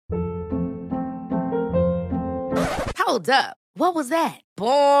Hold up. What was that?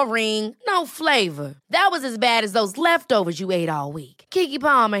 Boring. No flavor. That was as bad as those leftovers you ate all week. Keke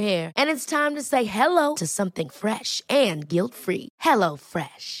Palmer here. And it's time to say hello to something fresh and guilt-free. Hello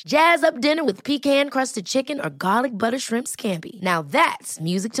Fresh. Jazz up dinner with pecan-crusted chicken or garlic butter shrimp scampi. Now that's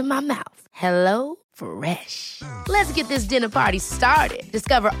music to my mouth. Hello Fresh. Let's get this dinner party started.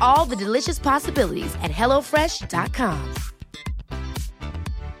 Discover all the delicious possibilities at hellofresh.com.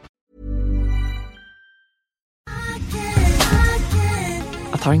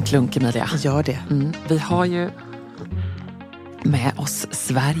 Jag tar en klunk, Emilia. Gör det. Vi har ju med oss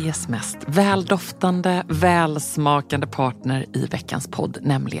Sveriges mest väldoftande, välsmakande partner i veckans podd,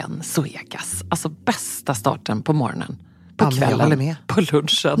 nämligen Zoegas. Alltså bästa starten på morgonen. På kvällen, på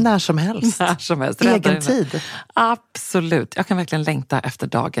lunchen. När som helst. Egen tid. Absolut. Jag kan verkligen längta efter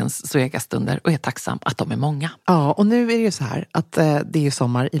dagens Zoegas-stunder och är tacksam att de är många. Ja, och nu är det ju så här att det är ju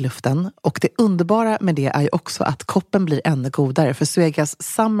sommar i luften. Och det underbara med det är ju också att koppen blir ännu godare. För Zoegas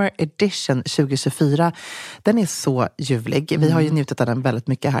Summer Edition 2024, den är så ljuvlig. Vi har ju njutit av den väldigt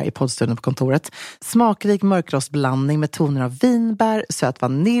mycket här i poddstunden på kontoret. Smakrik mörkrostblandning med toner av vinbär, söt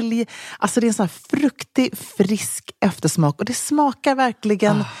vanilj. Alltså det är en sån här fruktig, frisk eftersmak. Och det smakar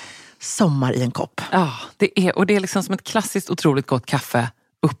verkligen sommar i en kopp. Ja, det är liksom som ett klassiskt otroligt gott kaffe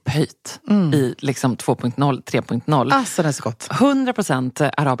upphöjt i liksom 2.0, 3.0. Alltså det är så gott.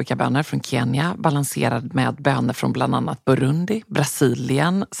 100% arabikabönor från Kenya, balanserad med bönor från bland annat Burundi,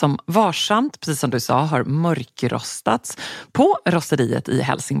 Brasilien, som varsamt, precis som du sa, har mörkrostats på rosteriet i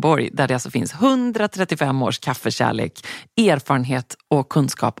Helsingborg, där det alltså finns 135 års kaffekärlek, erfarenhet och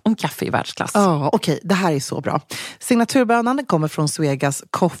kunskap om kaffe i världsklass. Ja, okej. Det här är så bra. Signaturbönan kommer från Zoegas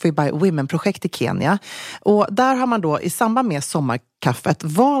Coffee by Women-projekt i Kenya. Och där har man då i samband med sommarkaffet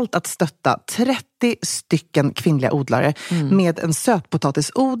valt att stötta 30 stycken kvinnliga odlare med en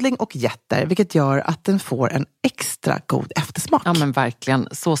sötpotatisodling och jätter, vilket gör att den får en extra god eftersmak. Ja, men verkligen,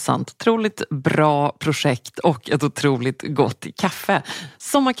 så sant. Otroligt bra projekt och ett otroligt gott kaffe.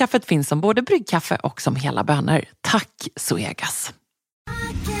 Sommarkaffet finns som både bryggkaffe och som hela bönor. Tack Zoegas!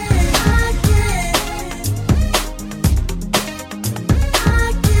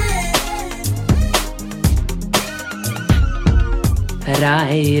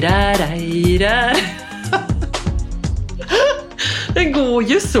 Den går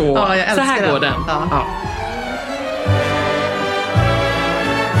ju så. Ja, jag älskar så här den. går den. Ja.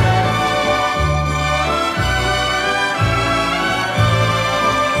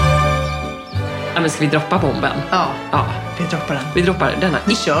 Ja, men ska vi droppa bomben? Ja. Vi droppar den. Vi droppar denna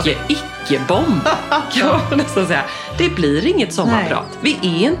icke-bomb. Kan man nästan säga. Det blir inget sommarprat. Nej.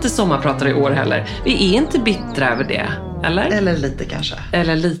 Vi är inte sommarpratare i år heller. Vi är inte bittra över det. Eller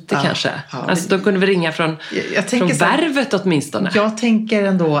lite kanske. Ja. Alltså de kunde väl ringa från värvet åtminstone. Jag tänker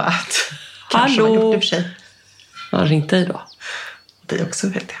ändå att kanske man gjort det för sig. Ja, ring dig då. Det också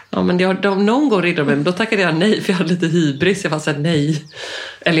vet jag. Ja, men någon gång ringde de mig, men då tackade jag nej, för jag hade lite hybris. Jag var såhär nej.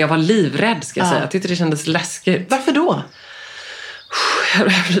 Eller jag var livrädd, ska jag säga. Jag tyckte det kändes läskigt. Varför då?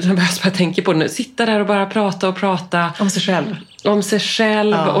 Jag tänker på det nu. Sitta där och bara prata. Om sig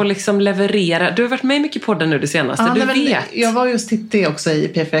själv och liksom leverera. Du har varit med mycket på den nu det senaste. Du vet. Jag var just tittade också i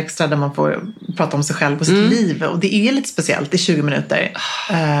PF Extra där man får prata om sig själv och sitt liv. Och det är lite speciellt i 20 minuter.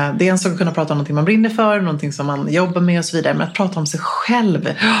 Det är en sak att kunna prata om någonting man brinner för, någonting som man jobbar med och så vidare. Men att prata om sig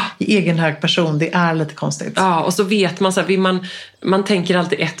själv i egen hög person, det är lite konstigt. Ja, och så vet man så här, man tänker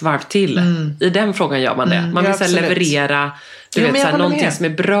alltid ett varv till. I den frågan gör man det. Man vill så här leverera. Du vet, såhär, någonting som är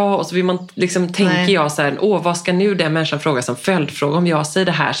bra, och så vill man liksom, tänker jag så här, vad ska nu den människan fråga som följdfråga? Om jag säger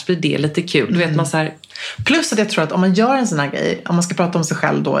det här så blir det lite kul. Du vet, man så här. Plus att jag tror att om man gör en sån här grej, om man ska prata om sig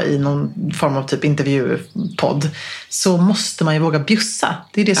själv då i någon form av typ intervjupodd, så måste man ju våga bjussa.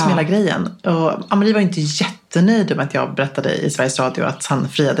 Det är det som är hela grejen. Och Amelie var inte jättenöjd med att jag berättade i Sveriges Radio att han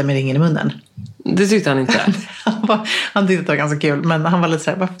friade med ringen i munnen. Det tyckte han inte. Han tyckte det var ganska kul. Men han var lite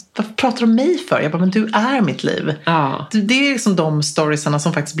såhär, varför pratar du om mig för? Jag bara, men du är mitt liv. Det är liksom de storiesarna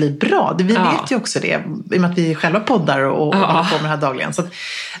som faktiskt blir bra. Vi vet ju också det. I och med att vi själva poddar och håller på med det här dagligen. Så att,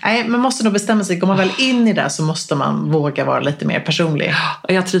 nej, man måste nog bestämma sig. Går man väl in i det så måste man våga vara lite mer personlig.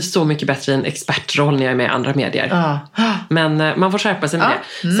 Jag trivs så mycket bättre i en expertroll när jag är med i andra medier. Men man får skärpa sig med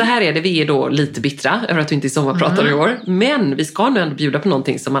det. Så här är det, vi är då lite bittra över att vi inte är sommarpratare i år. Men vi ska nu ändå bjuda på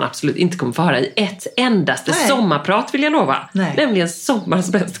någonting som man absolut inte kommer få höra i ett endaste sommarprat, vill jag lova. Nämligen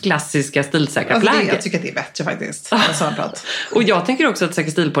sommarens mest klassiska stilsäkra plagg. Jag tycker att det är bättre faktiskt. Sommarprat. Och jag tänker också att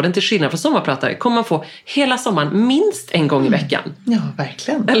Säker stilpodden, till skillnad från sommarpratare, kommer man få hela sommaren minst en gång i veckan. Ja,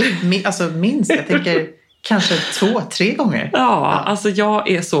 verkligen. Eller? Alltså minst, jag tänker kanske 2-3 gånger. Ja, alltså jag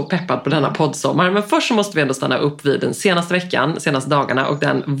är så peppad på denna poddsommar. Men först så måste vi ändå stanna upp vid den senaste dagarna och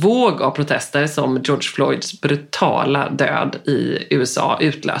den våg av protester som George Floyds brutala död i USA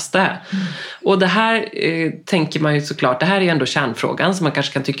utlöste. Och det här tänker man ju såklart, det här är ju ändå kärnfrågan som man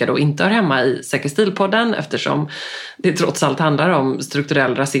kanske kan tycka då inte hör hemma i Säker stil-podden, eftersom det trots allt handlar om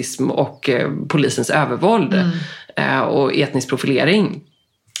strukturell rasism och polisens övervåld och etnisk profilering.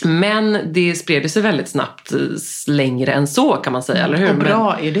 Men det spred sig väldigt snabbt längre än så, kan man säga, eller hur? Och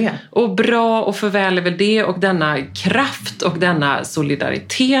bra är det. Och bra och förväl är väl det, och denna kraft och denna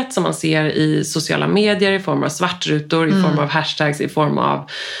solidaritet som man ser i sociala medier i form av svartrutor, i form av hashtags, i form av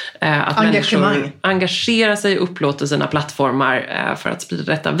att människor engagerar sig och upplåter sina plattformar för att sprida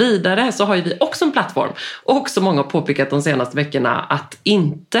detta vidare. Så har ju vi också en plattform, och också många har påpekat de senaste veckorna att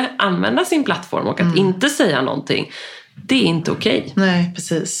inte använda sin plattform och att inte säga någonting. Det är inte okej. Nej,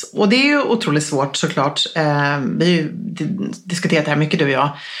 precis. Och det är ju otroligt svårt såklart. Vi har ju diskuterat det här mycket, du och jag.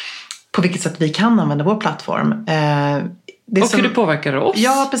 På vilket sätt vi kan använda vår plattform. Och hur det påverkar oss.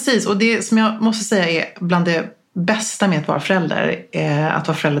 Ja, precis. Och det som jag måste säga är bland det bästa med att vara förälder. Att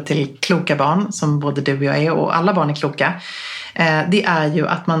vara förälder till kloka barn, som både du och jag är, och alla barn är kloka. Det är ju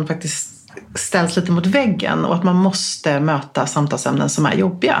att man faktiskt ställs lite mot väggen. Och att man måste möta samtalsämnen som är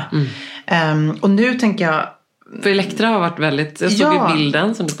jobbiga. Och nu tänker jag... För Elektra har varit väldigt... Jag såg ju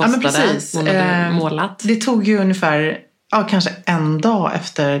bilden som du postade. Hon hade målat. Det tog ju ungefär... kanske en dag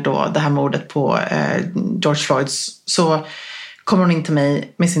efter då det här mordet på George Floyds, så kommer hon in till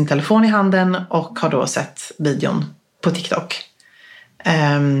mig med sin telefon i handen och har då sett videon på TikTok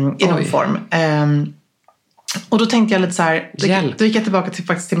i någon form. Och då tänkte jag lite så här, då gick jag tillbaka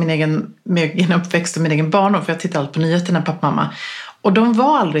till min egen uppväxt och min egen barndom, för jag tittade alltid på nyheterna, pappa och mamma. Och de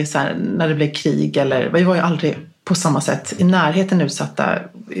var aldrig så här, när det blev krig, eller vi var ju aldrig på samma sätt i närheten utsatta.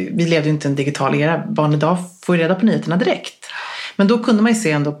 Vi levde ju inte i en digital era. Barn idag får ju reda på nyheterna direkt. Men då kunde man ju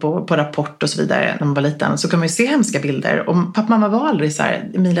se ändå på Rapport och så vidare när man var liten. Så kunde man ju se hemska bilder. Och pappa och mamma var aldrig så här,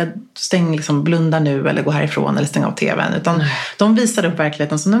 Emilia, stäng liksom, blunda nu eller gå härifrån eller stäng av tvn. Utan de visade upp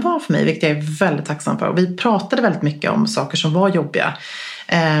verkligheten som den var för mig, vilket jag är väldigt tacksam för. Och vi pratade väldigt mycket om saker som var jobbiga.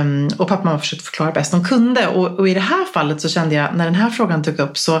 Och pappa och mamma försökte förklara bäst de kunde. Och i det här fallet så kände jag, när den här frågan tog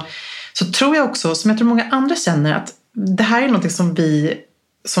upp, så tror jag också, som jag tror många andra känner, att det här är något som vi,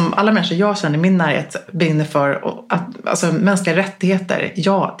 som alla människor jag känner i min närhet, brinner för. Och att, alltså mänskliga rättigheter,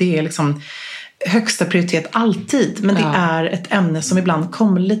 ja, det är liksom högsta prioritet alltid. Men det är ett ämne som ibland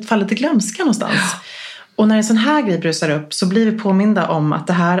faller lite glömska någonstans. Och när en sån här grej brusar upp, så blir vi påminda om att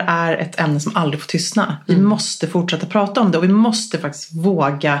det här är ett ämne som aldrig får tystna. Vi måste fortsätta prata om det, och vi måste faktiskt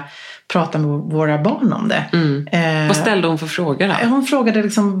våga prata med våra barn om det. Vad ställde hon för frågor då? Hon frågade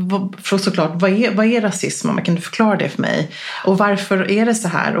liksom, såklart, vad är rasism? Man kan du förklara det för mig? Och varför är det så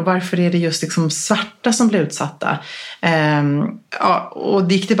här? Och varför är det just liksom svarta som blir utsatta? Och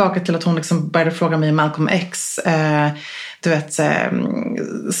det gick tillbaka till att hon liksom började fråga mig om Malcolm X. Du vet,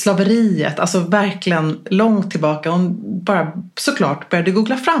 slaveriet, alltså verkligen långt tillbaka. Hon bara såklart började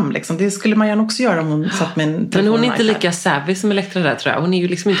googla fram liksom. Det skulle man gärna också göra om hon satt med en telefon. Men hon är inte lika savvy som Elektra där, tror jag. Hon är ju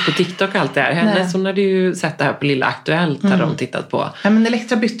liksom inte på TikTok och allt det här. Hon hade ju sett det här på Lilla Aktuellt, där de tittat på. Ja, men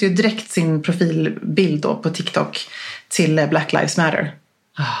Elektra bytte ju direkt sin profilbild då på TikTok till Black Lives Matter.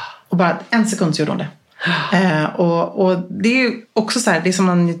 Och bara en sekund så gjorde hon det. Och det är ju också så här, det som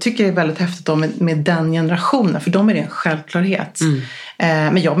man tycker är väldigt häftigt då med den generationen, för dem är det en självklarhet.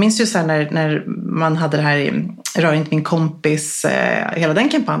 Men jag minns ju så här när man hade det här Rör inte min kompis, hela den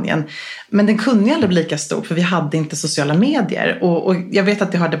kampanjen, men den kunde ju aldrig bli lika stor, för vi hade inte sociala medier. Och jag vet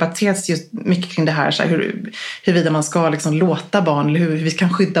att det har debatterats just mycket kring det här, så här huruvida man ska liksom låta barn, eller hur vi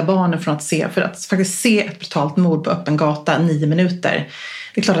kan skydda barnen från att se, för att faktiskt se ett brutalt mord på öppen gata 9 minuter.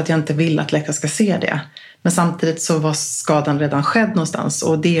 Det är klart att jag inte vill att läkare ska se det. Men samtidigt så var skadan redan skedd någonstans.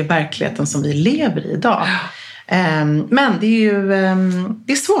 Och det är verkligheten som vi lever i idag. Men det är ju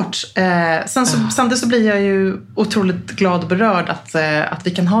det är svårt. Samtidigt så blir jag ju otroligt glad och berörd att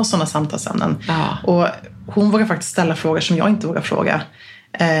vi kan ha sådana samtalsämnen. Och hon vågar faktiskt ställa frågor som jag inte vågar fråga.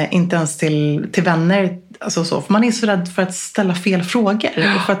 Inte ens till vänner. Alltså så. För man är så rädd för att ställa fel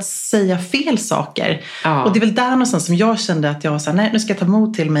frågor. Och för att säga fel saker. Och det är väl där någonstans som jag kände att jag sa, nej, nu ska jag ta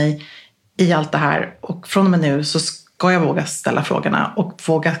mod till mig i allt det här. Och från och med nu så ska jag våga ställa frågorna. Och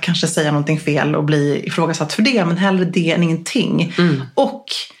våga kanske säga någonting fel och bli ifrågasatt för det. Men hellre det än ingenting. Och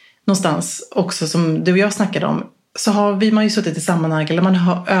någonstans också, som du och jag snackade om, så har man ju suttit i sammanhang eller man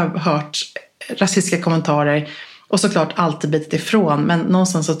har hört rasistiska kommentarer. Och såklart alltid bitit ifrån. Men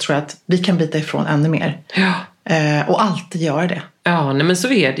någonstans så tror jag att vi kan bita ifrån ännu mer. Och alltid göra det. Ja, nej, men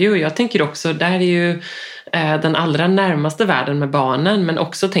så är det ju. Jag tänker också, där är ju den allra närmaste världen med barnen, men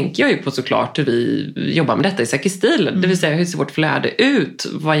också tänker jag ju på såklart hur vi jobbar med detta i Säker stil, det vill säga hur ser vårt flöde ut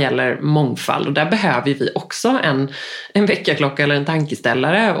vad gäller mångfald, och där behöver vi också en väckarklocka eller en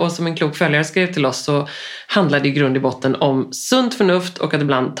tankeställare, och som en klok följare skrev till oss så handlar det i grund i botten om sunt förnuft och att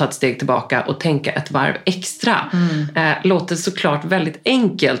ibland ta ett steg tillbaka och tänka ett varv extra. Låter såklart väldigt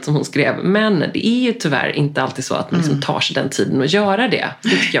enkelt som hon skrev, men det är ju tyvärr inte alltid så att man liksom tar sig den tiden att göra det. Det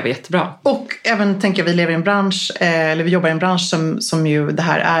tycker jag var jättebra. Och även tänker vi lever i en bransch, eller vi jobbar i en bransch som ju, det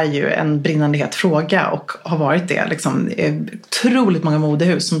här är ju en brinnande het fråga och har varit det. Liksom, otroligt många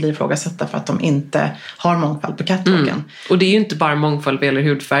modehus som blir ifrågasatta för att de inte har mångfald på catwalken. Och det är ju inte bara mångfald vad gäller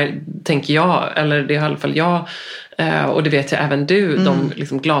hudfärg, tänker jag, eller det är i alla fall jag, och det vet jag även du, de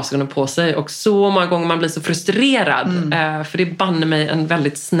liksom glasögonen på sig, och så många gånger man blir så frustrerad, för det banner mig en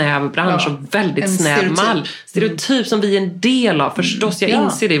väldigt snäv bransch och väldigt snäv stereotyp som vi är en del av, förstås, jag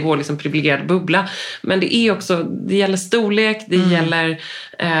inser det i vår liksom privilegierade bubbla, men det är också, det gäller storlek,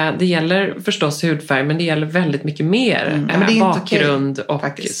 det gäller förstås hudfärg, men det gäller väldigt mycket mer, men det är bakgrund inte okej, och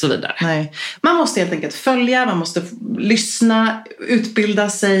faktiskt. så vidare. Nej. Man måste helt enkelt följa, man måste lyssna, utbilda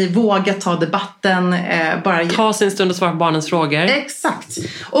sig, våga ta debatten, bara ta sin stund och svara på barnens frågor. Exakt.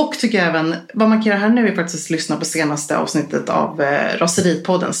 Och tycker jag även, vad man kan göra här nu är faktiskt att lyssna på senaste avsnittet av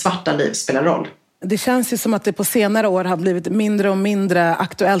Raseriet-podden Svarta liv spelar roll. Det känns ju som att det på senare år har blivit mindre och mindre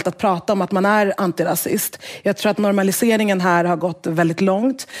aktuellt att prata om att man är antirasist. Jag tror att normaliseringen här har gått väldigt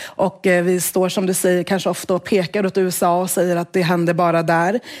långt, och vi står, som du säger, kanske ofta och pekar åt USA och säger att det händer bara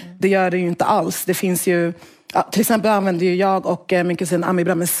där. Det gör det ju inte alls. Det finns ju, till exempel använder ju jag och min kusin Ami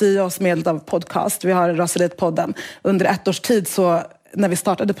Bramesi oss med av podcast. Vi har Raseriet-podden. Under 1 års tid så, när vi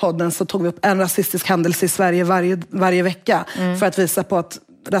startade podden, så tog vi upp en rasistisk händelse i Sverige varje vecka för att visa på att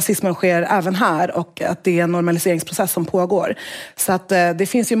rasismen sker även här och att det är en normaliseringsprocess som pågår. Så att det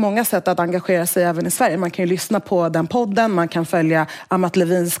finns ju många sätt att engagera sig även i Sverige. Man kan ju lyssna på den podden, man kan följa Amat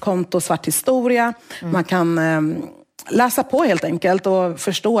Levins konto Svart historia, man kan läsa på helt enkelt och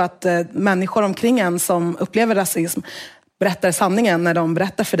förstå att människor omkring en som upplever rasism berättar sanningen när de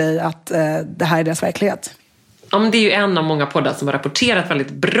berättar för dig att det här är deras verklighet. Ja, men det är ju en av många poddar som har rapporterat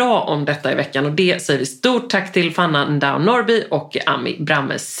väldigt bra om detta i veckan, och det säger vi stort tack till Fanna Ndao Norby och Ami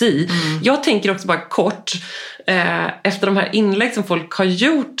Bramesi. Jag tänker också bara kort, efter de här inlägg som folk har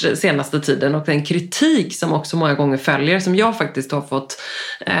gjort senaste tiden och den kritik som också många gånger följer, som jag faktiskt har fått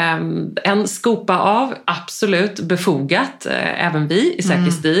en skopa av, absolut befogat, även vi i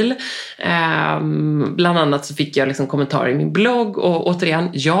Säker stil. Bland annat så fick jag liksom kommentarer i min blogg, och återigen,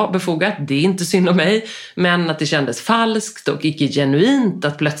 ja, befogat, det är inte synd om mig, men att det kändes falskt och icke genuint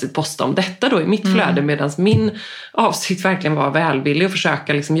att plötsligt posta om detta då i mitt flöde, medan min avsikt verkligen var välvillig och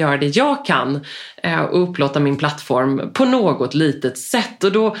försöka liksom göra det jag kan och upplåta min plattform på något litet sätt.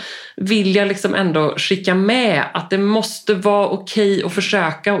 Och då vill jag liksom ändå skicka med att det måste vara okej att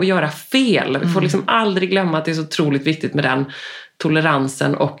försöka och göra fel. Vi får liksom aldrig glömma att det är så otroligt viktigt med den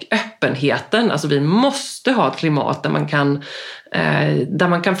toleransen och öppenheten. Alltså vi måste ha ett klimat där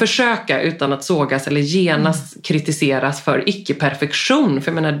man kan försöka utan att sågas eller genast kritiseras för icke-perfektion.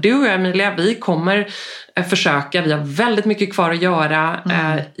 För jag menar, du och jag, Emilia, vi kommer försöka, vi har väldigt mycket kvar att göra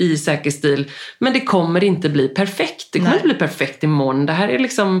i Säker stil, men det kommer inte bli perfekt. Det kommer inte bli perfekt imorgon. Det här är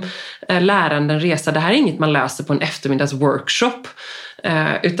liksom lärande, en resa. Det här är inget man löser på en eftermiddags workshop.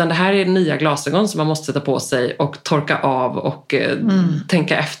 Utan det här är nya glasögon som man måste sätta på sig och torka av och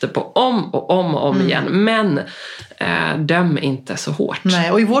tänka efter på om och om igen. Men döm inte så hårt.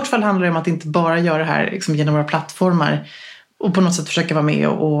 Nej, och i vårt fall handlar det om att inte bara göra det här liksom genom våra plattformar och på något sätt försöka vara med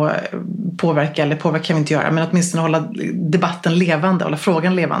och påverka, eller påverka kan vi inte göra, men åtminstone hålla debatten levande, hålla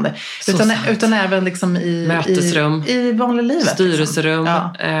frågan levande. Utan även liksom mötesrum, i vanliga livet. Styrelserum,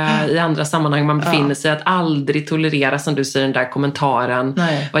 liksom. I andra sammanhang man befinner sig, att aldrig tolerera, som du säger, den där kommentaren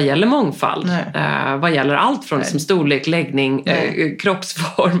vad gäller mångfald. Vad gäller allt från liksom storlek, läggning,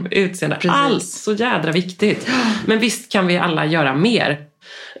 kroppsform, utseende. Precis. Allt så jädra viktigt. Men visst kan vi alla göra mer.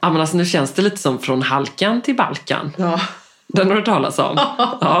 Ja, men alltså, nu känns det lite som från Halkan till Balkan. Ja. Den har du talat om.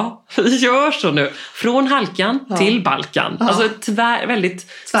 Ja, vi gör så nu. Från Halkan till Balkan. Alltså ett väldigt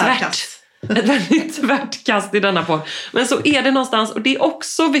tvärt kast i denna podd. Men så är det någonstans, och det är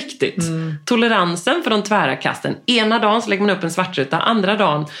också viktigt. Toleransen för de tvära kasten. Ena dagen så lägger man upp en svartruta, andra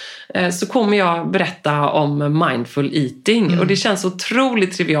dagen så kommer jag berätta om mindful eating. Och det känns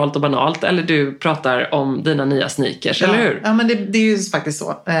otroligt trivialt och banalt. Eller du pratar om dina nya sneakers, eller hur? Ja, men det är ju faktiskt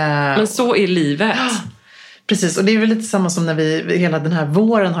så. Men så är livet. Precis, och det är väl lite samma som när hela den här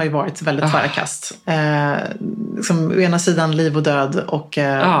våren har ju varit väldigt tvära kast. Liksom, å ena sidan liv och död och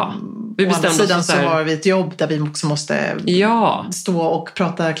Vi å andra bestämde sidan oss så här- så har vi ett jobb där vi också måste Ja. stå och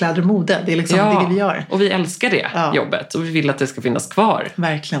prata kläder och mode. Det är liksom det vi gör. Och vi älskar det jobbet. Och vi vill att det ska finnas kvar.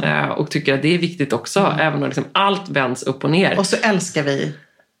 Verkligen. Och tycker att det är viktigt också. Även om liksom allt vänds upp och ner. Och så älskar vi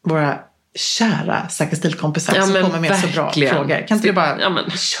våra kära Säker stilkompisar som kommer med så bra frågor. Kan inte du bara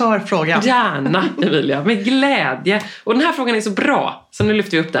kör frågan? Gärna, Emilia, med glädje. Och den här frågan är så bra, så nu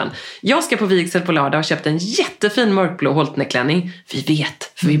lyfter vi upp den. Jag ska på vigsel på lördag och köpt en jättefin mörkblå Holtner-klänning. Vi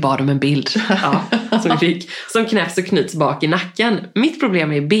vet, för vi bad om en bild. Som vi fick. Som knäpps och knyts bak i nacken. Mitt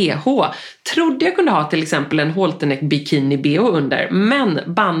problem är BH. Trodde jag kunde ha till exempel en Holterneck bikini BH under. Men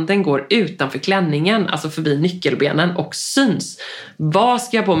banden går utanför klänningen, alltså förbi nyckelbenen och syns. Vad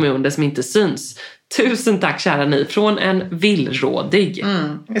ska jag på mig under som inte syns? Tusen tack kära ni, från en villrådig.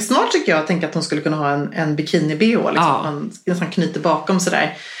 Snart tycker jag tänker att hon skulle kunna ha en bikini-BH. Liksom. Man nästan knyter bakom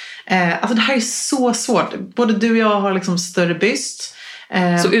sådär. Alltså det här är så svårt. Både du och jag har liksom större byst.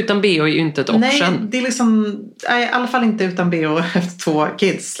 Så utan BH är ju inte ett option. Nej, det är liksom, i alla fall inte utan BH efter 2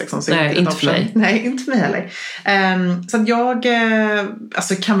 kids. Liksom, så nej, inte för mig. Nej, inte för mig heller. Så att jag,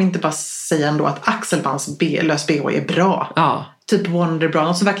 alltså kan vi inte bara säga ändå att Axelbands lös BH är bra. Ja. Typ Wonderbra,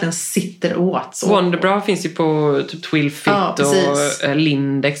 något som verkligen sitter åt. Så. Wonderbra finns ju på typ Twilfit och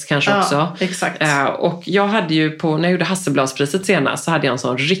Lindex kanske också. Exakt. Och jag hade ju när jag gjorde Hasselbladspriset senast så hade jag en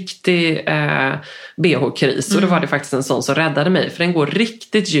sån riktig BH-kris. Och då var det faktiskt en sån som räddade mig. För den går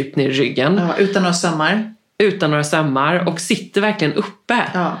riktigt djupt ner i ryggen. Ja, utan några sömmar. Utan några sömmar och sitter verkligen uppe.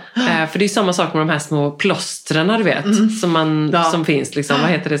 För det är samma sak med de här små plåstrarna, du vet, som finns liksom, vad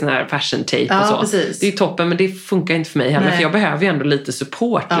heter det, sån här fashion tape och så. Precis. Det är ju toppen, men det funkar inte för mig heller. För jag behöver ju ändå lite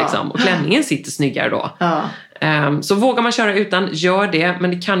support liksom. Och klänningen sitter snyggare då. Så vågar man köra utan, gör det.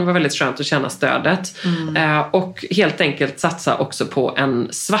 Men det kan vara väldigt skönt att känna stödet. Och helt enkelt satsa också på en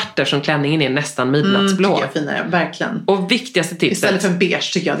svart, eftersom klänningen är nästan midnattsblå. Tycker jag finare, verkligen. Och viktigaste tipset, istället för en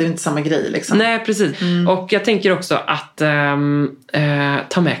beige tycker jag, det är inte samma grej liksom. Nej, precis. Och jag tänker också att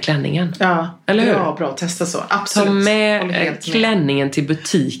ta med klänningen. Eller hur? Bra, testa så. Absolut. Ta med klänningen till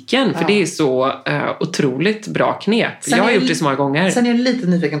butiken. För det är så otroligt bra knep. Jag har gjort det så många gånger. Sen är jag lite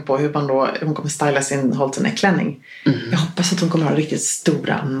nyfiken på hur hon kommer styla sin Holterneck-klänning. Jag hoppas att hon kommer ha riktigt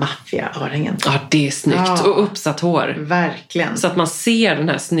stora maffiga örhängen. Ja, det är snyggt. Och uppsatt hår. Verkligen. Så att man ser den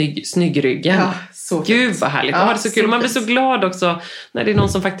här snyggryggen. Ja, så Gud vad härligt. Det är så kul. Och man blir så glad också när det är någon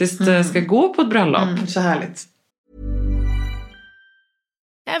som faktiskt ska gå på ett bröllop. Så härligt.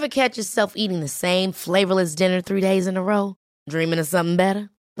 Ever catch yourself eating the same flavorless dinner 3 days in a row? Dreaming of something better?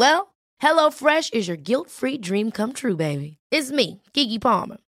 Well, HelloFresh is your guilt-free dream come true, baby. It's me, Keke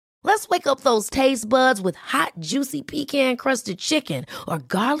Palmer. Let's wake up those taste buds with hot, juicy pecan-crusted chicken or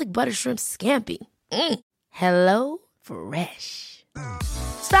garlic butter shrimp scampi. Hello Fresh.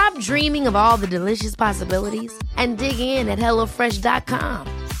 Stop dreaming of all the delicious possibilities and dig in at HelloFresh.com.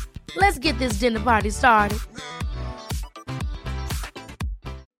 Let's get this dinner party started.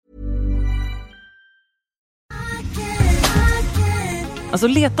 Alltså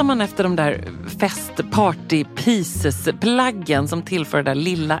letar man efter de där fest-party pieces-plaggen som tillför det där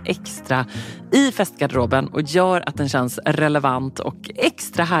lilla extra i festgarderoben och gör att den känns relevant och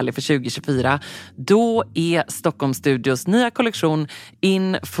extra härlig för 2024, då är Stockholm Studios nya kollektion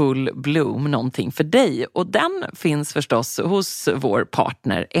In Full Bloom någonting för dig. Och den finns förstås hos vår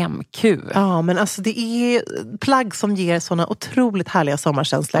partner MQ. Ja, men alltså det är plagg som ger såna otroligt härliga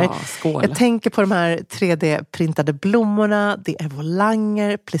sommarkänslor. Ja, skål. Jag tänker på de här 3D-printade blommorna, det är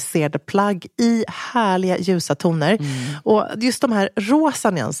volanger, plisserade plagg i härliga ljusa toner. Och just de här rosa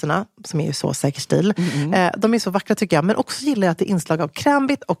nyanserna, som är ju så säker stil, de är så vackra tycker jag. Men också gillar jag att det är inslag av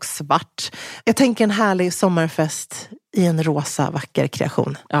krämvitt och svart. Jag tänker en härlig sommarfest i en rosa vacker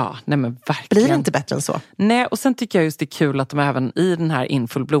kreation. Ja, nej men verkligen. Blir det inte bättre än så? Nej, och sen tycker jag just det är kul att de även i den här In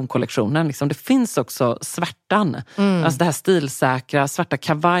Full Bloom-kollektionen, liksom, det finns också svärtan. Alltså det här stilsäkra, svarta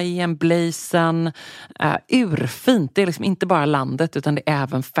kavajen, blazen, urfint. Det är liksom inte bara landet utan det är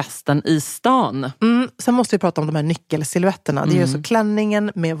även festen i stan. Sen måste vi prata om de här nyckelsilhuetterna. Det är ju så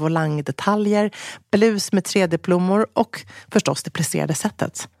klänningen med volangdetaljer, blus med 3D-plommor och förstås det plisserade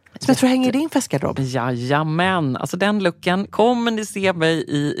sättet. Som jag tror hänger i din festgarderob. Jajamän, alltså den looken kommer ni se mig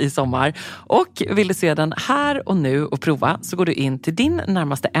i sommar. Och vill du se den här och nu och prova så går du in till din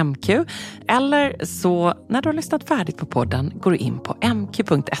närmaste MQ. Eller så när du har lyssnat färdigt på podden går du in på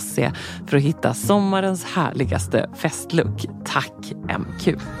mq.se för att hitta sommarens härligaste festlook. Tack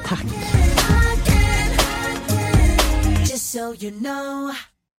MQ, tack.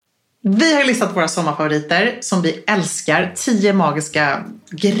 Vi har listat våra sommarfavoriter som vi älskar. 10 magiska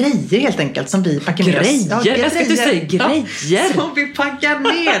grejer helt enkelt som vi packar med oss. Grejer? Jag ska inte säga grejer. Ja, som vi packar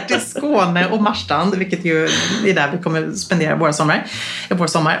ner till Skåne och Marstrand, vilket ju är där vi kommer spendera vår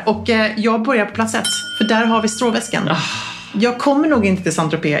sommar. Och jag börjar på plats 1, för där har vi stråväskan. Jag kommer nog inte till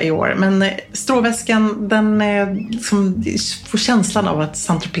Saint-Tropez i år, men stråväskan, den liksom, får känslan av att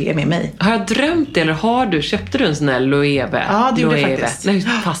Saint-Tropez är med mig. Har jag drömt det, eller köpte du en sån här Loewe? Ja, det gjorde jag faktiskt. Nej,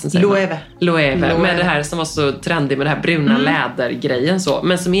 fasen säger Loewe. Med det här som var så trendig, med det här bruna lädergrejen så,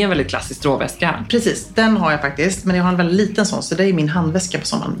 men som är en väldigt klassisk stråväska. Precis, den har jag faktiskt, men jag har en väldigt liten sån, så det är min handväska på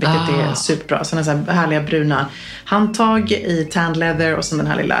sommaren, vilket är superbra. Så den så här härliga bruna handtag i tanned leather och sen den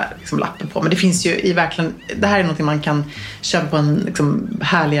här lilla liksom, lappen på. Men det finns ju i verkligen, det här är någonting man kan köpa på en liksom,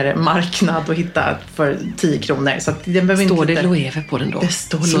 härligare marknad och hitta för 10 kronor. Så att den behöver står inte... det Loewe på den då? Det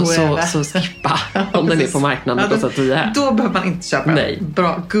står Loewe. Så skippa om den är på marknaden och kostar 10. Då behöver man inte köpa. Nej.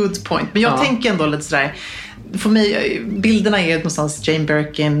 Bra, good point. Men jag tänker ändå lite sådär, för mig, bilderna är någonstans Jane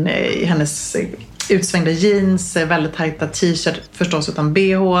Birkin i hennes utsvängda jeans, väldigt tajta t-shirt, förstås utan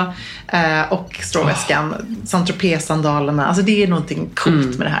bh, och stråväskan, Saint-Tropez-sandalerna. Alltså det är någonting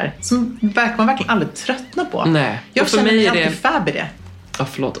coolt med det här som man verkligen aldrig tröttnar på. Nej. Jag känner mig alltid fab i det. Ja,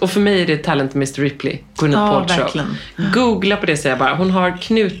 förlåt. Och för mig är det Talent Mr. Ripley. Verkligen. Googla på det, säger jag bara. Hon har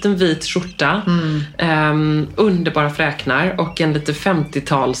knuten vit skjorta, underbara fräknar och en lite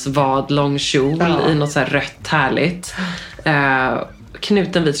 50-tals vadlång kjol i något så här rött härligt.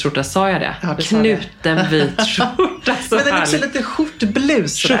 Knuten vit skjorta, sa jag det? Ja, knuten vit skjorta, så men den är också lite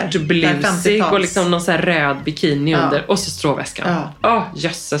skjortblus. Skjortblusig och liksom någon så här röd bikini under. Och så stråväskan.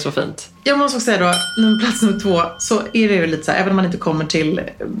 Jösses, så fint. Jag måste också säga då, plats nummer 2, så är det ju lite så här, även om man inte kommer till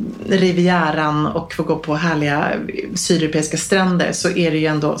Rivieran och får gå på härliga sydeuropeiska stränder, så är det ju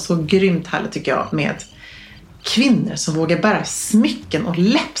ändå så grymt härligt, tycker jag, med kvinnor som vågar bära smycken och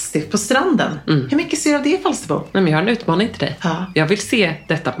läppstift på stranden. Hur mycket ser du av det i Falsterbo? Nej, men jag har en utmaning till dig. Jag vill se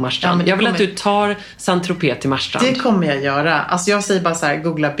detta på Marstrand. Jag vill att du tar Saint-Tropez till Marstrand. Det kommer jag göra. Alltså jag säger bara så här,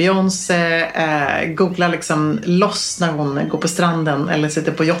 googla Beyoncé, googla liksom loss när hon går på stranden eller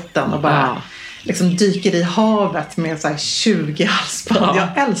sitter på jotten och bara liksom dyker i havet med så här 20 halsband. Jag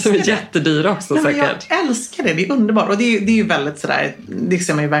älskar det. Som är jättedyra också. Nej, säkert. Jag älskar det. Det är underbart. Och det är ju väldigt sådär, det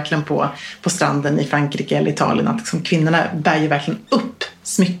ser man ju verkligen på stranden i Frankrike eller Italien, att liksom kvinnorna bär ju verkligen upp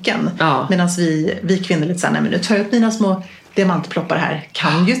smycken. Medan vi kvinnor lite såhär, nej men nu tar jag upp mina små diamantploppar här.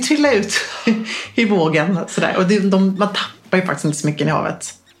 Kan ju trilla ut i vågen. Sådär. Och man tappar ju faktiskt inte smycken i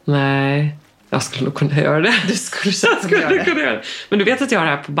havet. Nej, jag skulle nog kunna göra det. Du skulle kunna göra det. Men du vet att jag har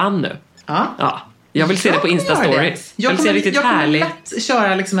det här på band nu. Ja. Jag vill se det på Insta-stories. Jag vill se riktigt härligt. Jag kommer lätt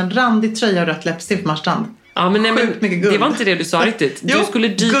köra liksom en randig tröja och rött läppstift på Marstrand. Ja, men det var inte det du sa riktigt. Du skulle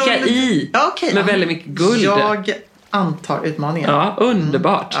dyka i med väldigt mycket guld. Jag antar utmaningen. Ja,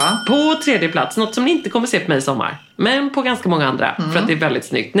 underbart. På 3:e plats, något som ni inte kommer se på mig i sommar, men på ganska många andra, för att det är väldigt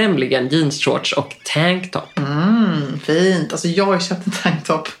snyggt, nämligen jeansshorts och tanktop. Fint. Alltså jag har köpt en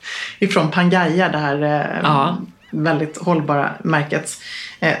tanktop ifrån Pangaia, det här väldigt hållbara märket.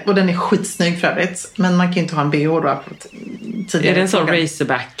 Och den är skitsnygg för övrigt. Men man kan ju inte ha en BH då. Är det en sån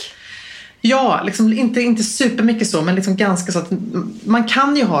racerback? Ja, liksom inte supermycket så, men liksom ganska så att man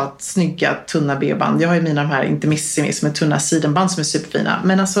kan ju ha snygga tunna BH-band. Jag har ju mina de här Intimissimi som är tunna sidenband som är superfina.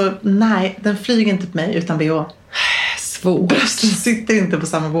 Men alltså, nej, den flyger inte på mig utan BH. Svårt. Brösten sitter inte på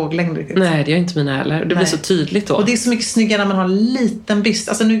samma våglängd riktigt. Nej, det gör inte mina heller. Det blir så tydligt då. Och det är så mycket snyggare när man har en liten byst.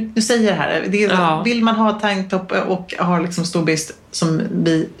 Alltså nu säger jag det här. Vill man ha tanktop och har liksom stor byst som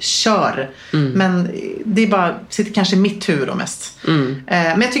vi kör. Men det är bara, sitter kanske i mitt huvud då mest.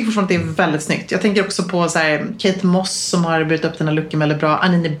 Men jag tycker fortfarande att det är väldigt snyggt. Jag tänker också på så här, Kate Moss som har brutit upp den här looken väldigt bra.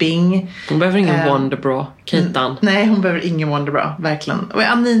 Anine Bing. Hon behöver ingen Wonderbra. Katean. Nej, hon behöver ingen Wonderbra. Verkligen. Och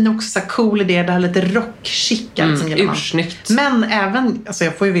Anine är också så här cool idé. Det här lite rock-chicka som gillar man. Ursnyggt. Men även, alltså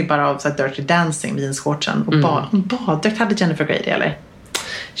jag får ju vibbar av så här Dirty Dancing vid jeansshortsen. Och baddräkt hade Jennifer Grey det, eller?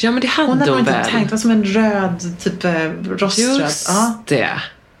 Ja, men det hade hon väl. Inte tänkt, det var som en röd, typ roströd. Just det.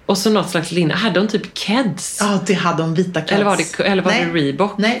 Och så något slags linne. Hade hon typ Keds? Ja, det hade hon, vita Keds. Eller var det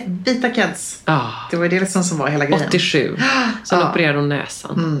Reebok? Nej, vita Keds. Det var det liksom som var hela grejen. 87. Sen opererade hon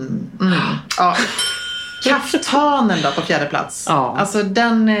näsan. Ja. Kaftanen då på 4:e plats. Alltså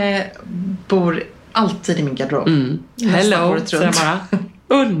den bor alltid i min garderob. Hello, säger jag bara.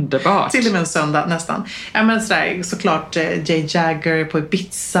 Underbart. Till och med en söndag nästan. Ja, men sådär, såklart Jay Jagger på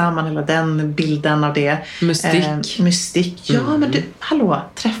Ibiza, man hela den bilden av det. Mystik. Ja, men du, hallå,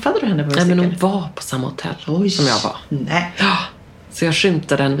 träffade du henne på Mystik? Nej, men hon var på samma hotell som jag var. Nej. Så jag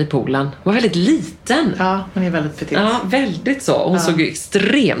skymtade den vid poolen. Hon var väldigt liten. Ja, hon är väldigt petit. Ja, väldigt så. Hon såg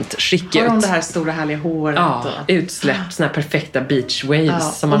extremt skick ut. Har hon det här stora härliga håret? Ja, utsläpp, såna här perfekta beach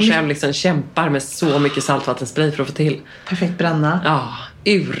waves som man själv liksom kämpar med så mycket saltvattenspray för att få till. Perfekt bränna. Ja,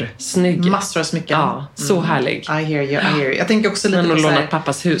 ursnygg. Massor av smycken. Ja, så härlig. I hear you. Jag tänker också lite på på lånat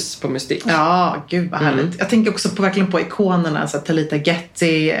pappas hus på Mystik. Ja, gud vad härligt. Jag tänker också verkligen på ikonerna. Så Talita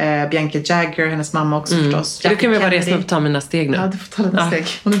Getty, Bianca Jagger, hennes mamma också förstås. Du kan vi bara resa upp och ta mina steg nu. Ja, du får ta dina steg.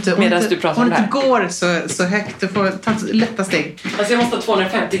 Medan du pratar om om det det inte går så högt, du får ta lätta steg. Alltså jag måste ha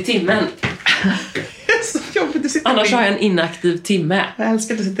 250 i timmen. Så jobbigt, du sitter Annars har jag en inaktiv timme. Jag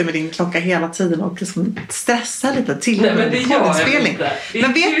älskar att du sitter med din klocka hela tiden och liksom stressar lite till. Nej, men det gör jag inte.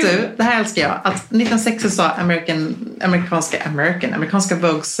 Men vet du, det här älskar jag, att 1960 sa amerikanska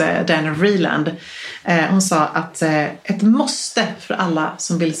Vogues Diana Vreeland, hon sa att ett måste för alla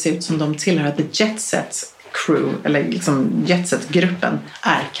som vill se ut som de tillhör the Jet Set crew, eller liksom Jet Set-gruppen,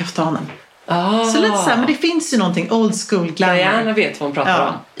 är kaftanen. Så lite så här, men det finns ju någonting old school glamour. Diana vet vad hon pratar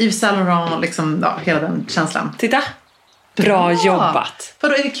om. Yves Saint Laurent, liksom, hela den känslan. Titta, bra jobbat.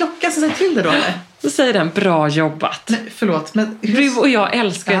 Vadå, är det klockan som säger till det då? Då säger den bra jobbat. Nej, förlåt, men Du och jag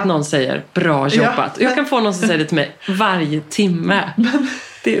älskar att någon säger bra jobbat. Och jag kan få någon som säger det till mig varje timme.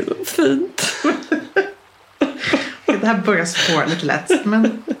 Det är så fint. Det här börjar spåra lite lätt.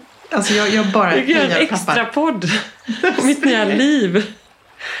 Men alltså jag bara jag gör en extra podd om mitt nya liv.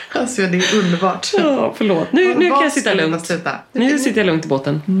 Alltså det är underbart. Ja, förlåt. Nu kan jag sitta lugnt. Nu sitter jag lugnt i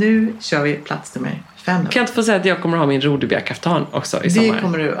båten. Nu kör vi plats nummer 5. Kan jag inte få säga att jag kommer ha min Rodebjerg-kaftan också i sommar? Det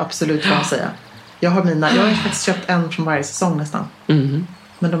kommer du absolut få säga. Jag har faktiskt köpt en från varje säsong nästan.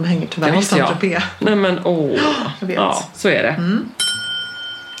 Men de hänger tyvärr i Saint-Tropez. Nej men Jag vet. Ja, så är det.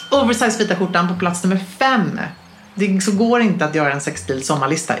 Oversize vita skjortan på plats nummer 5. Så går inte att göra en sexstil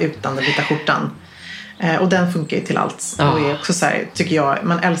sommarlista utan den vita skjortan. Och den funkar ju till allt. Och är också så här, tycker jag,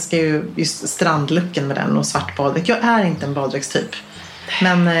 man älskar ju just strandlucken med den och svart baddräkt. Jag är inte en baddräktstyp.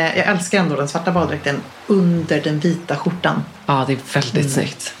 Men jag älskar ändå den svarta baddräkten under den vita skjortan. Ja, det är väldigt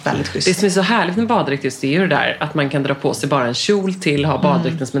snyggt. Väldigt schysst. Det som är så härligt med baddräkt just det är ju det där att man kan dra på sig bara en kjol till, ha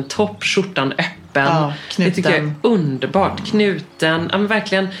baddräkten som en topp, skjortan öppen. Ja, det tycker jag är underbart. Knuten, ja men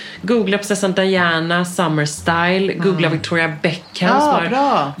verkligen. Googla prinsessan Diana, Summer Style. Googla Victoria Beckham som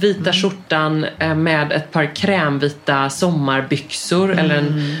har vita skjortan med ett par krämvita sommarbyxor eller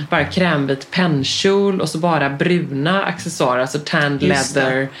en bara krämvit pennkjol och så bara bruna accessoarer, alltså tanned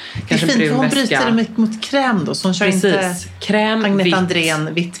leather, kanske det är fint, brun hon väska. bryter det mot kräm då, så hon kör inte kräm, Agneta vitt.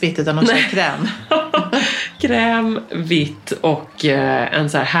 Andrén vitt utan hon kör kräm. Kräm, vitt och en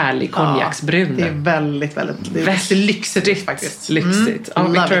så här härlig konjaksbrun. Det är väldigt lyxigt faktiskt. Lyxigt.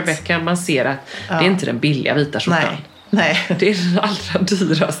 Victoria Beckham, man ser att det är inte den billiga vita skjortan. Nej. Det är den allra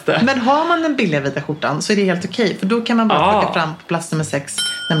dyraste. Men har man den billiga vita skjortan så är det helt okej. För då kan man bara plocka fram på plats nummer 6,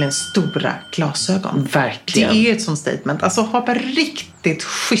 nämligen stora glasögon. Verkligen. Det är ett sånt statement. Alltså ha bara riktigt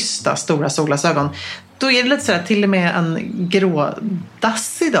schyssta stora solglasögon. Då är det lite sådär, till och med en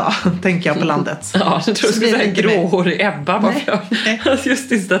grå-dass idag, tänker jag på landet. Ja, jag tror du skulle säga gråhårig Ebba. Nej.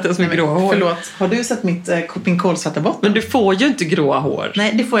 Just inte att jag som är gråa hår. Förlåt, har du sett min kolsvarta botten? Men du får ju inte gråa hår.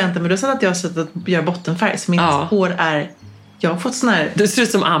 Nej, det får jag inte. Men du har sett att jag har sett att göra bottenfärg. Så mitt hår är... Jag har fått sån här... Du ser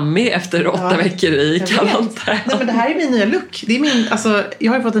ut som Ami efter 8 veckor i karantän. Nej, men det här är min nya look. Det är alltså,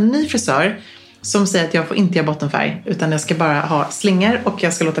 jag har ju fått en ny frisör som säger att jag får inte göra bottenfärg, utan jag ska bara ha slingor och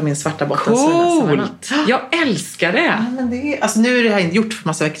jag ska låta min svarta botten Coolt! Jag älskar det! Ja, men det är, alltså nu är det här inte gjort för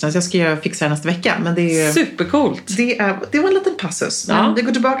massa veckor sedan, så jag ska fixa det nästa vecka. Men det är supercoolt! Det var en liten passus. Men vi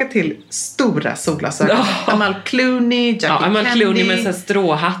går tillbaka till stora solglasögon. Amal Clooney, Jackie Kennedy. Amal Clooney med en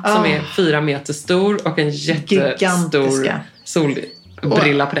stråhatt som är 4 meter stor och en jättestor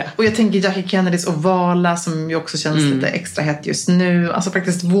solbrilla på det. Och jag tänker Jackie Kennedys ovala som ju också känns lite extra hett just nu. Alltså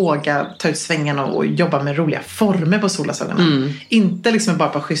faktiskt våga ta ut svängarna och jobba med roliga former på solglasögonen. Inte liksom bara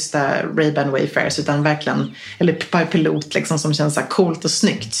på schyssta Ray-Ban Wayfarers, utan verkligen, eller pilot liksom, som känns så här coolt och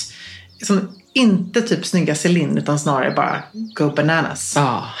snyggt. Som inte typ snygga Celine, utan snarare bara go bananas.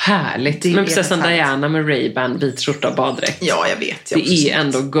 Ja, härligt. Men prinsessan Diana med Ray-Ban, vit skjorta och baddräkt. Ja, jag vet. Det är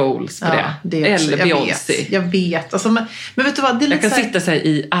ändå goals på det. Eller Beyoncé. Jag vet. Alltså, men vet du vad? Det är jag kan sitta så här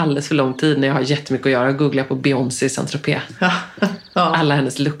i alldeles för lång tid när jag har jättemycket att göra och googla på Beyoncé i Saint-Tropez. Alla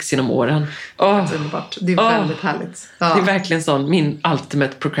hennes looks genom åren. Det är väldigt härligt. Det är verkligen sån, min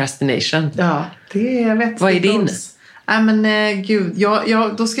ultimate procrastination. Ja, jag vet. Vad är din? Nej men gud,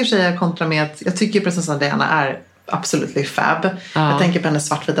 då ska jag säga kontra med att jag tycker prinsessan Diana är absolut fab. Jag tänker på hennes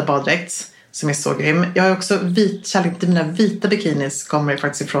svartvita baddräkt som är så grym. Jag har också kärlek till mina vita bikinis, kommer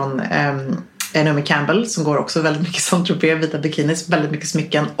faktiskt ifrån Naomi Campbell som går också väldigt mycket Saint-Tropez, vita bikinis, väldigt mycket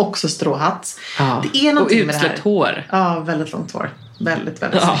smycken, också stråhatt. Det är och utsläppt hår. Ja, väldigt långt hår. väldigt,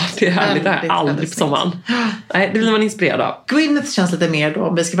 väldigt Ja, snyggt. det är härligt. Det är Väldigt, aldrig väldigt på sommaren. Nej, det blir man inspirerad av. Gwyneth känns lite mer då,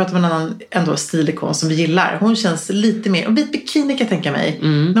 om vi ska prata om en annan ändå stilikon som vi gillar. Hon känns lite mer, och vit bikini kan jag tänka mig.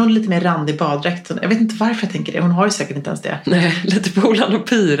 Men hon är lite mer randig baddräkt. Jag vet inte varför jag tänker det. Hon har ju säkert inte ens det. Nej, lite Polan och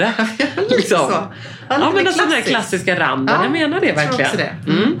Pyre. Liksom. Så. Ja, men den här klassiska randen. Ja, jag menar det jag tror verkligen. också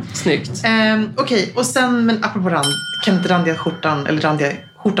det. Snyggt. Okej, och sen, men apropå rand, kan inte randiga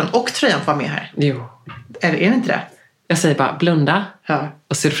skjortan och tröjan få vara med här? Jo. Är det inte det? Jag säger bara, blunda. Ja.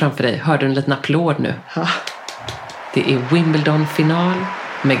 Och ser du framför dig, hör du en liten applåd nu? Ja. Det är Wimbledon-final.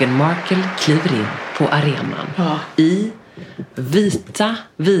 Meghan Markle kliver in på arenan. Ja. I vita,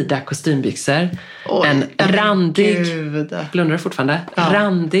 vida kostymbyxor. Oj, en randig, gud. blundar du fortfarande? Ja.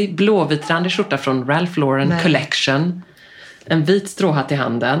 Randig, blåvitrandig skjorta från Ralph Lauren Nej. Collection. En vit stråhatt i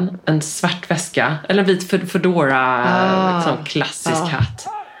handen. En svart väska. Eller en vit fedora, sån klassisk hatt.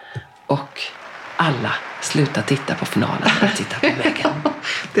 Och alla slutar titta på finalen och titta på Meghan.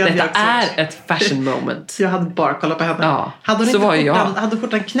 Detta är ett fashion moment. Jag hade bara kollat på henne. Ja, hade hon så inte var ju jag. Hade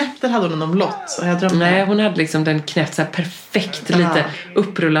skjortan knäppt eller hade hon en omlott? Jag drömde. Nej, hon hade liksom den knäppt så här perfekt. Lite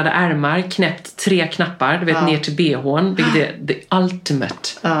upprullade ärmar. Knäppt 3 knappar. Du vet, ner till BH:n. Vilket är the ultimate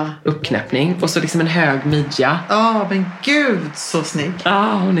uppknäppning. Och så liksom en hög midja. Men gud, så snygg.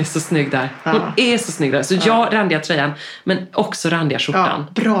 Hon är så snygg där. Hon är så snygg där. Så jag randiga tröjan. Men också randiga skjortan.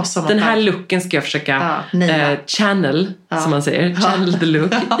 Bra sammanhang. Den här looken ska jag försöka channel, som man säger. Channel the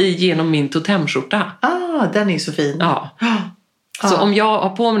look genom min totemskjorta. Den är ju så fin. Ja. Så om jag har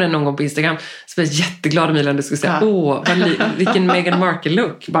på mig den någon gång på Instagram så blir jag jätteglad, Emilia, om du skulle säga vilken Meghan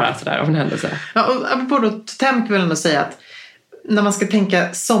Markle-look, bara sådär av en händelse. Ja, och apropå då totem kan jag väl ändå säga att när man ska tänka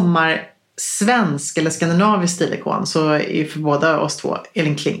svensk eller skandinavisk stilikon så är för båda oss två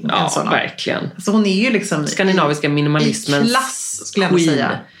Elin Kling en sån. Verkligen. Så hon är ju liksom skandinaviska minimalismens i klass, skulle jag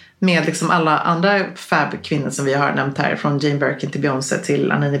säga. Med liksom alla andra fab-kvinnor som vi har nämnt här. Från Jane Birkin till Beyoncé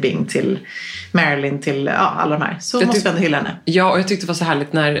till Anine Bing till Marilyn till alla de här. Så måste vi ändå hylla henne. Ja, och jag tyckte det var så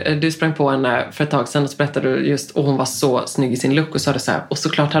härligt när du sprang på henne för ett tag sedan och så berättade du just, och hon var så snygg i sin look och sa det så här. Och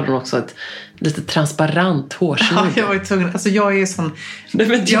såklart hade hon också ett lite transparent hårsnygg. Ja, jag var ju tvungen. Alltså jag är sån... Nej,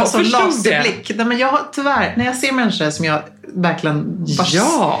 men jag har sån förstod det. laserblick. Nej, men jag har tyvärr, när jag ser människor som jag verkligen...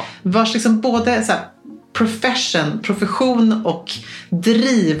 Vars liksom både så här, profession och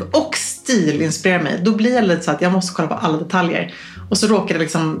driv och stil inspirerar mig. Då blir jag lite så att jag måste kolla på alla detaljer. Och så råkar det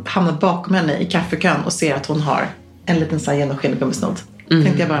liksom hamna bakom henne i kaffekön och se att hon har en liten så här genomskinlig gummisnodd.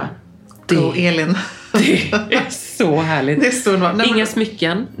 Tänkte jag bara, Elin. Det är så härligt. Det är så inga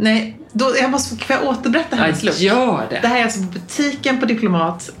smycken. Nej, då får jag återberätta hennes look. Gör det. Det här är alltså på butiken på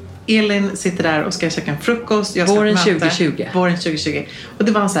Diplomat. Elin sitter där och ska käka en frukost. Våren 2020. Våren 2020. Och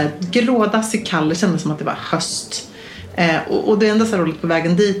det var en så här grådassig kall. Det kändes som att det var höst. Och det enda så här roligt på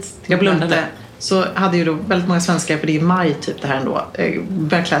vägen dit. Jag blundade. Så hade ju då väldigt många svenskar, för det är maj typ det här ändå,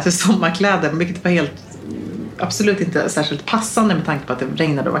 började klä sig sommarkläder. Vilket var absolut inte särskilt passande med tanke på att det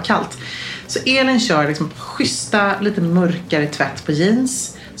regnade och var kallt. Så Elin kör liksom schyssta, lite mörkare tvätt på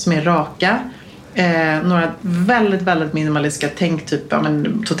jeans som är raka. Några väldigt, väldigt minimalistiska tänk typ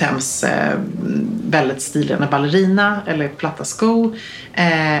Totems väldigt stilrena ballerina eller platta skor,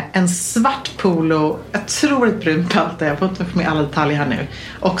 en svart polo, jag tror ett brunt bälte, jag får inte få med alla detaljer här nu,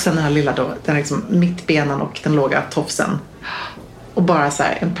 och sen den här lilla då, den liksom mittbenan och den låga tofsen, och bara så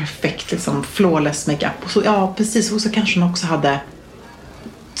här en perfekt liksom flawless makeup. Och så, ja precis, och så kanske hon också hade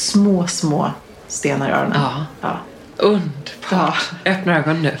små stenar i öronen. Ja. Underbart. Ja. Öppna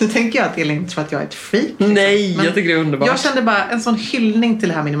ögon nu. Nu tänker jag att Elin tror att jag är ett freak. Liksom. Nej, jag tycker det är underbart. Jag kände bara en sån hyllning till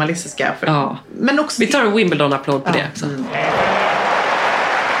det här minimalistiska. Men också vi tar en Wimbledon-applåd på det också.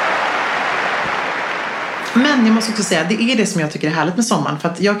 Men jag måste också säga, det är det som jag tycker är härligt med sommaren. För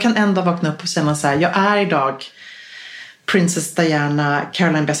att jag kan ändå vakna upp och känna så här, jag är idag Princess Diana,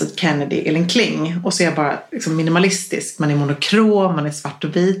 Caroline Bessette Kennedy, Elin Kling. Och så är jag bara liksom minimalistisk. Man är monokrom, man är svart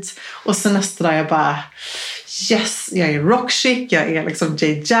och vit. Och sen nästa dag jag bara... Yes, jag är rock chic, jag är liksom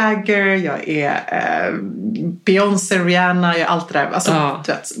Jay Jagger, jag är Beyoncé, Rihanna, jag är allt det där. Alltså,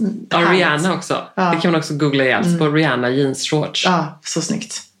 du vet, Rihanna också. Det kan man också googla ihjäl på Rihanna jeans shorts. Ja, så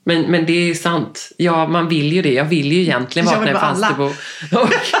snyggt. Men det är sant. Ja, man vill ju det. Jag vill ju egentligen vakna i Falsterbo.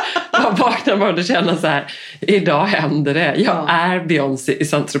 Och jag vaknar bara och känner så här, idag händer det. Jag är Beyoncé i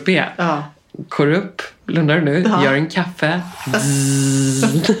Saint-Tropez. Går upp, blundar du nu, gör en kaffe.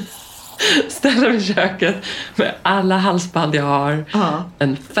 Ställer mig i köket med alla halsband jag har,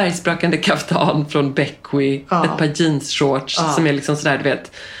 en färgsprakande kaftan från Beckwith, ett par jeansshorts som är liksom sådär, du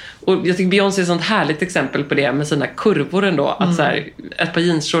vet. Och jag tycker Beyoncé är ett sånt härligt exempel på det med sina kurvor ändå. Att så här, ett par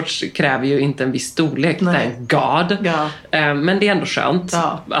jeansshorts kräver ju inte en viss storlek. Thank God. Ja. Men det är ändå skönt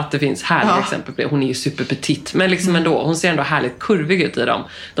att det finns härliga exempel på det. Hon är ju superpetit. Men liksom ändå, hon ser ändå härligt kurvig ut i dem.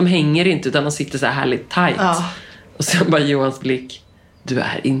 De hänger inte utan de sitter så här härligt tight. Och sen bara Johans blick. Du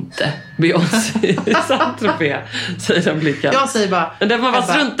är inte Beyoncé Saint-Tropez, säger den blicken. Jag säger bara... Men det får man bara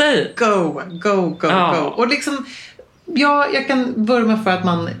strunta i. Go. Och liksom... jag kan vurma för att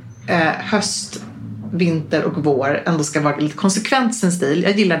man höst, vinter och vår ändå ska vara lite konsekvent sin stil.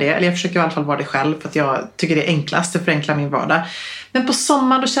 Jag gillar det, eller jag försöker i alla fall vara det själv för att jag tycker det är enklast att förenkla min vardag. Men på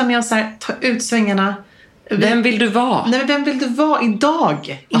sommaren då känner jag så här, ta ut svängarna. Vem vill du vara? Nej, men vem vill du vara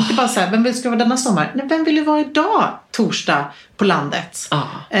idag? Inte bara så här, vem vill du vara denna sommar? Nej, vem vill du vara idag? Torsdag på landet.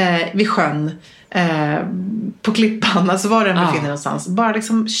 Vid sjön. På klippan, alltså var den befinner någonstans. Bara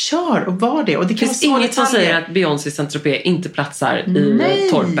liksom kör och var det. Och det finns inget som säger att Beyoncé Saint-Tropez inte platsar i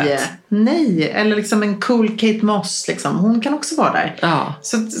torpet. Nej, eller liksom en cool Kate Moss liksom. Hon kan också vara där.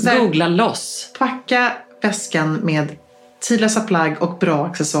 Så här, googla loss. Packa väskan med tidlösa plagg och bra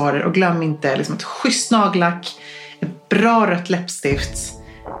accessoarer. Och glöm inte liksom ett schysst nagellack, ett bra rött läppstift,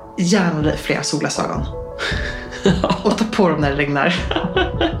 gärna flera solglasögon. Och ta på dem när det regnar.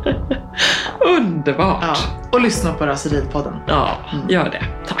 Underbart. Och lyssna på Raseridpodden. Gör det.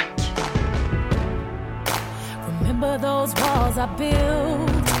 Tack. Remember those walls I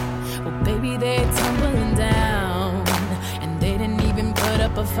built? Well, baby, they're tumbling down. And they didn't even put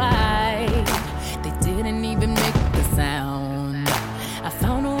up a fight. They didn't even make the sound. I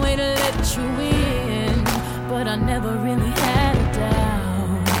found a way to let you in, but I never really had a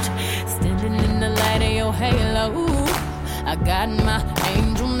doubt. Standing in the light of your halo, I got my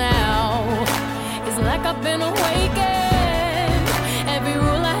angel now. It's like I've been awakened. Every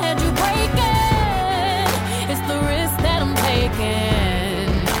rule I had you breaking. It's the risk that I'm taking.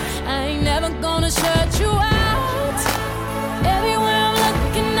 I ain't never gonna shut you out. Everywhere I'm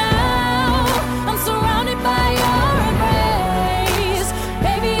looking now, I'm surrounded by your embrace.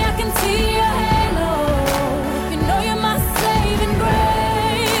 Baby, I can see your halo. You know you're my saving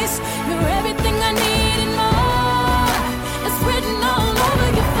grace. You're everything I need and more. It's written all over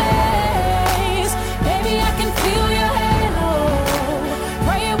your face. Baby, I can feel your halo.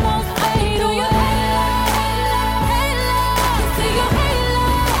 Pray it won't fade. Oh, your halo, halo. I see your halo,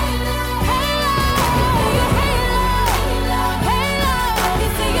 halo. Your halo, halo. I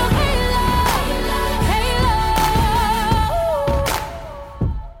see your halo, halo.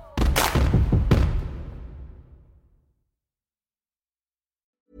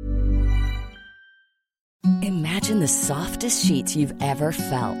 Imagine the softest sheets you've ever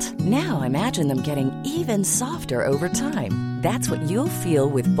felt. Now imagine them getting even softer over time. That's what you'll feel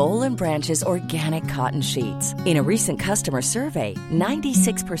with Boll & Branch's organic cotton sheets. In a recent customer survey,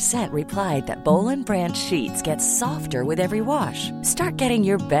 96% replied that Boll & Branch sheets get softer with every wash. Start getting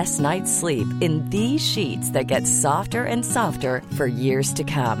your best night's sleep in these sheets that get softer and softer for years to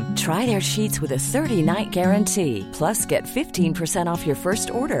come. Try their sheets with a 30-night guarantee. Plus, get 15% off your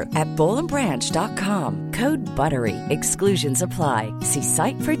first order at bollandbranch.com. Code BUTTERY. Exclusions apply. See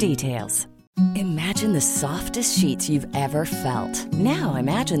site for details. Imagine the softest sheets you've ever felt. Now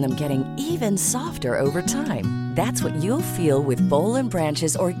imagine them getting even softer over time. That's what you'll feel with Boll &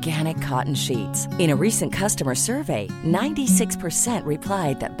 Branch's organic cotton sheets. In a recent customer survey, 96%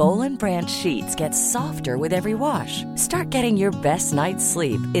 replied that Boll & Branch sheets get softer with every wash. Start getting your best night's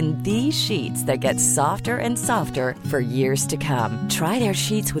sleep in these sheets that get softer and softer for years to come. Try their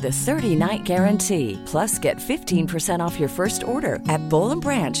sheets with a 30-night guarantee. Plus, get 15% off your first order at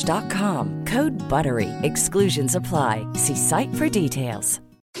bollandbranch.com. Code BUTTERY. Exclusions apply. See site for details.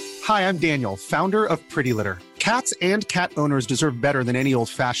 Hi, I'm Daniel, founder of Pretty Litter. Cats and cat owners deserve better than any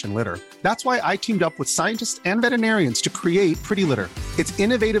old-fashioned litter. That's why I teamed up with scientists and veterinarians to create Pretty Litter. Its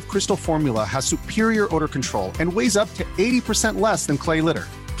innovative crystal formula has superior odor control and weighs up to 80% less than clay litter.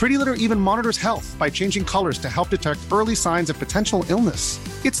 Pretty Litter even monitors health by changing colors to help detect early signs of potential illness.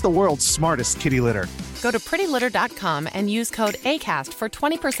 It's the world's smartest kitty litter. Go to prettylitter.com and use code ACAST for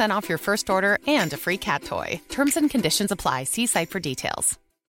 20% off your first order and a free cat toy. Terms and conditions apply. See site for details.